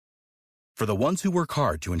For the ones who work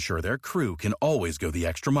hard to ensure their crew can always go the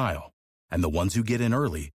extra mile, and the ones who get in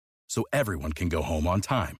early so everyone can go home on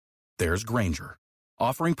time, there's Grainger,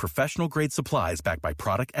 offering professional-grade supplies backed by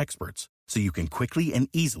product experts so you can quickly and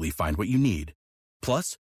easily find what you need.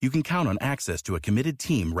 Plus, you can count on access to a committed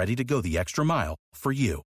team ready to go the extra mile for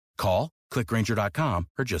you. Call, click Grainger.com,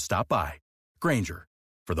 or just stop by. Grainger,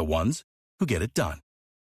 for the ones who get it done.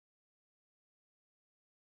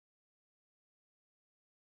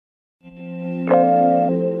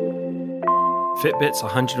 Fitbit's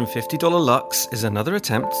 $150 Luxe is another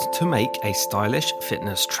attempt to make a stylish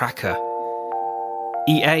fitness tracker.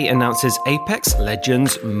 EA announces Apex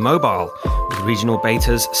Legends Mobile, with regional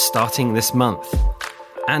betas starting this month.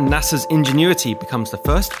 And NASA's Ingenuity becomes the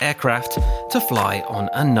first aircraft to fly on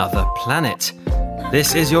another planet.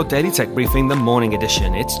 This is your Daily Tech Briefing, the morning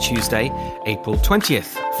edition. It's Tuesday, April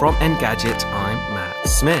 20th. From Engadget, I'm Matt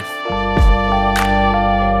Smith.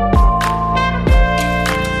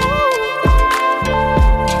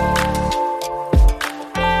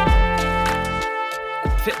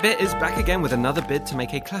 Fitbit is back again with another bid to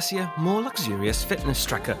make a classier, more luxurious fitness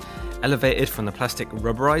tracker, elevated from the plastic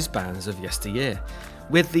rubberized bands of yesteryear.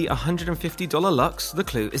 With the $150 Luxe, the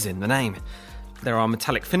clue is in the name. There are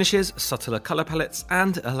metallic finishes, subtler color palettes,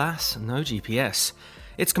 and, alas, no GPS.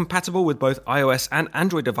 It's compatible with both iOS and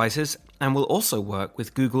Android devices, and will also work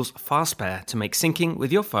with Google's FastPair to make syncing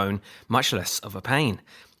with your phone much less of a pain.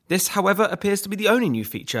 This, however, appears to be the only new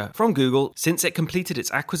feature from Google since it completed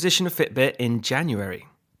its acquisition of Fitbit in January.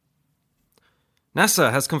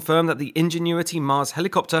 NASA has confirmed that the Ingenuity Mars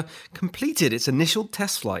helicopter completed its initial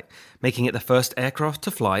test flight, making it the first aircraft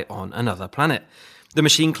to fly on another planet. The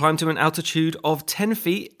machine climbed to an altitude of 10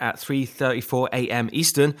 feet at 3:34 a.m.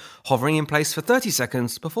 Eastern, hovering in place for 30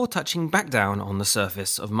 seconds before touching back down on the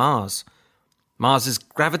surface of Mars. Mars's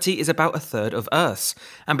gravity is about a third of Earth's,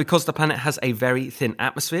 and because the planet has a very thin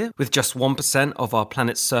atmosphere, with just 1% of our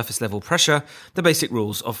planet's surface level pressure, the basic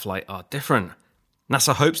rules of flight are different.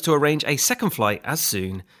 NASA hopes to arrange a second flight as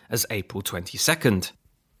soon as April 22nd.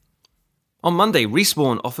 On Monday,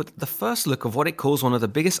 Respawn offered the first look of what it calls one of the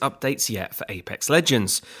biggest updates yet for Apex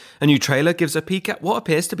Legends. A new trailer gives a peek at what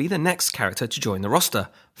appears to be the next character to join the roster,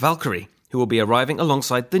 Valkyrie, who will be arriving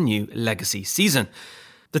alongside the new Legacy season.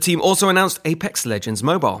 The team also announced Apex Legends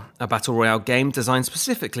Mobile, a battle royale game designed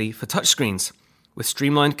specifically for touchscreens. With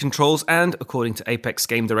streamlined controls and, according to Apex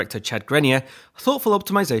game director Chad Grenier, thoughtful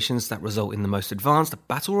optimizations that result in the most advanced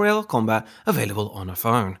battle royale combat available on a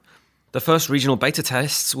phone. The first regional beta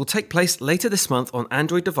tests will take place later this month on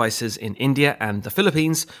Android devices in India and the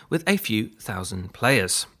Philippines with a few thousand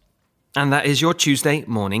players. And that is your Tuesday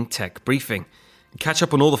morning tech briefing. Catch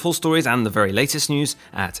up on all the full stories and the very latest news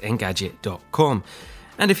at Engadget.com.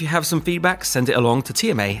 And if you have some feedback, send it along to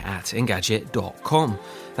tma@engadget.com.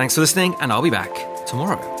 Thanks for listening, and I'll be back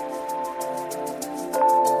tomorrow.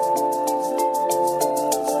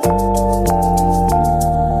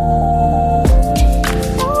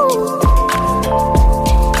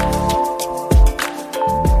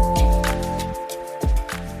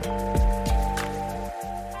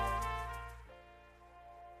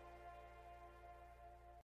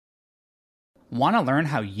 Want to learn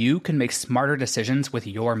how you can make smarter decisions with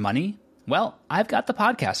your money? Well, I've got the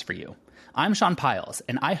podcast for you. I'm Sean Piles,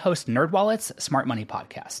 and I host NerdWallet's Smart Money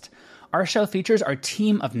Podcast. Our show features our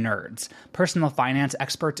team of nerds, personal finance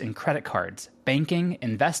experts in credit cards, banking,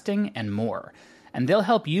 investing, and more. And they'll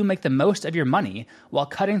help you make the most of your money while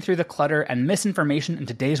cutting through the clutter and misinformation in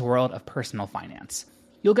today's world of personal finance.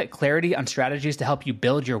 You'll get clarity on strategies to help you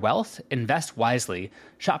build your wealth, invest wisely,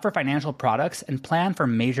 shop for financial products, and plan for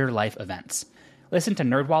major life events. Listen to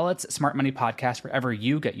NerdWallet's Smart Money Podcast wherever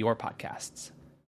you get your podcasts.